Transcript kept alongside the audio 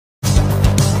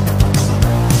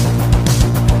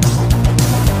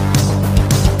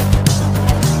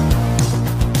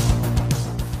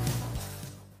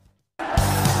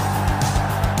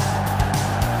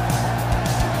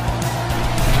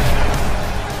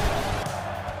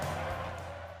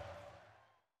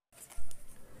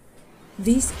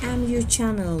This MU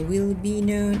channel will be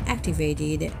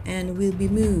activated and will be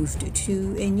moved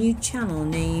to a new channel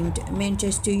named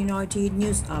Manchester United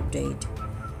News Update.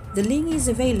 The link is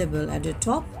available at the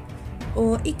top,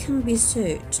 or it can be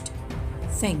searched.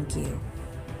 Thank you.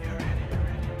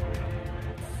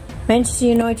 Manchester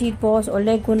United boss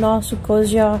Ole Gunnar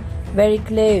Solskjaer very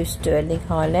close to Erling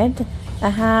Haaland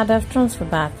ahead of transfer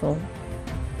battle.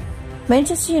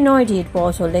 Manchester United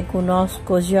boss Ole Gunnar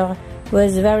Solskjaer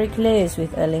was very close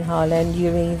with Erling Haaland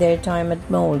during their time at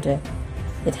Molde.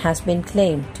 It has been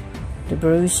claimed the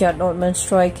Borussia Dortmund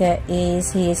striker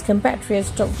is his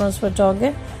compatriot's top transfer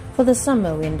target for the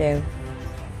summer window.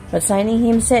 But signing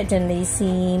him certainly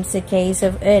seems a case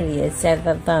of earlier said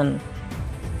than done.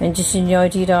 Manchester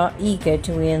United are eager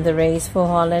to win the race for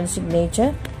Haaland's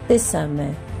signature this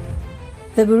summer.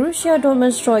 The Borussia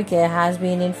Dortmund striker has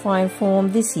been in fine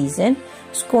form this season,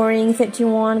 scoring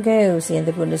 31 goals in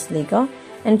the Bundesliga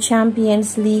and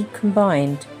Champions League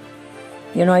combined.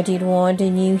 United want a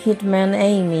new hitman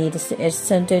aimed at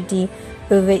certainty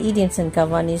over Edinson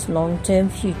Cavani's long-term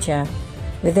future,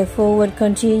 with the forward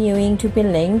continuing to be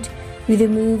linked with a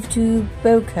move to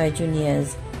Boca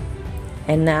Juniors.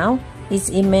 And now, it's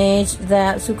emerged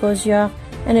that Solskjaer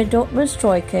and a Dortmund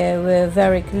striker were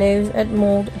very close at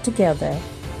Molde together.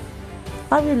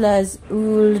 Abdullah's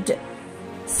Old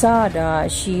Sada,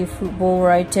 chief football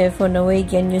writer for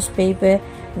Norwegian newspaper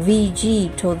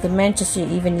VG, told the Manchester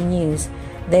Evening News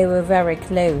they were very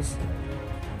close.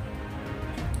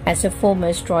 As a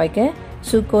former striker,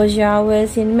 Solskjaer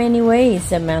was in many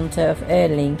ways a mentor of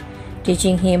Erling,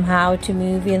 teaching him how to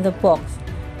move in the box,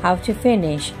 how to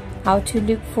finish, how to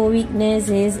look for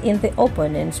weaknesses in the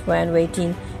opponents when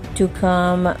waiting to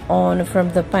come on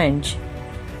from the bench.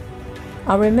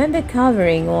 I remember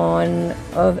covering one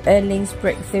of Erling's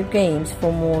breakthrough games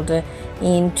for Molde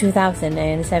in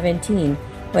 2017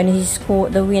 when he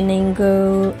scored the winning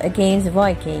goal against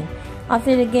Viking.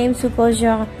 After the game,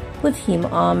 Solskjaer put him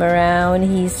arm around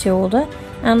his shoulder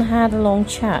and had a long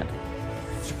chat.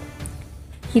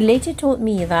 He later told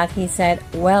me that he said,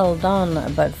 "Well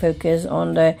done," but focused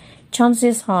on the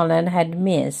chances Haaland had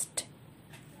missed.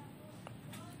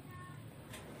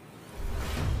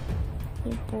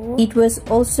 It was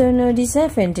also no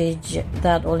disadvantage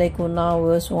that Ole Gunnar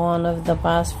was one of the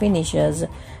best finishers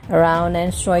around,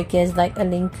 and strikers like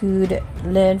Erling could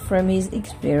learn from his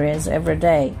experience every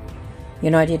day.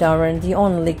 United aren't the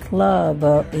only club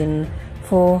in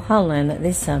for Haaland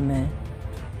this summer.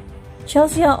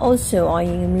 Chelsea are also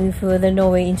eyeing a move for the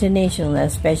Norway international,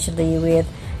 especially with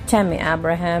Tammy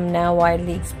Abraham now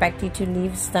widely expected to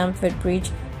leave Stamford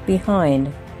Bridge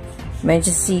behind.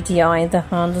 Manchester City are in the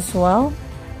hunt as well,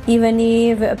 even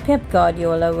if Pep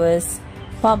Guardiola was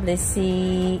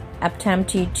publicly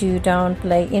attempted to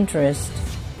downplay interest.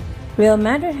 Real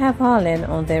Madrid have Haaland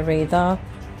on their radar,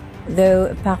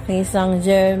 though Paris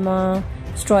Saint-Germain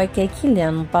striker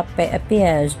Kylian Mbappe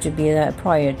appears to be a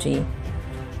priority.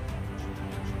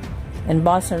 And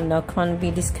Barcelona can't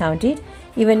be discounted,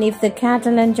 even if the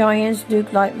Catalan giants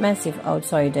look like massive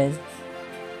outsiders.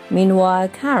 Meanwhile,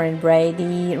 Karen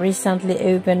Brady recently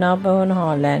opened up on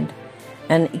Haaland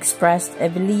and expressed a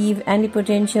belief any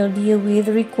potential deal will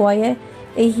require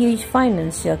a huge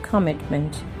financial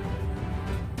commitment.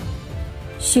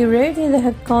 She wrote in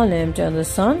her column on The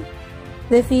Sun,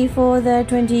 "The fee for the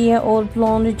 20-year-old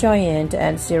blonde giant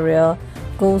and serial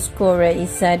goal scorer is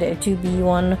said to be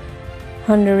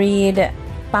 £100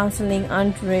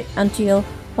 until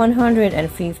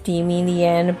 £150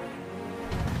 million,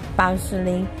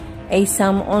 a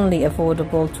sum only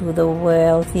affordable to the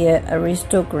wealthier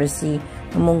aristocracy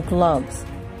among clubs."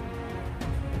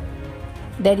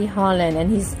 Daddy Haaland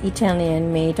and his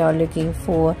Italian mate are looking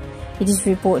for, it is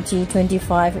reported,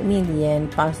 £25 million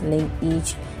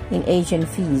each in agent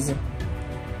fees.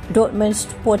 Dortmund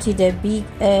spotted a big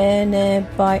earner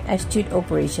by astute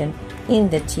operation in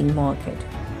the teen market.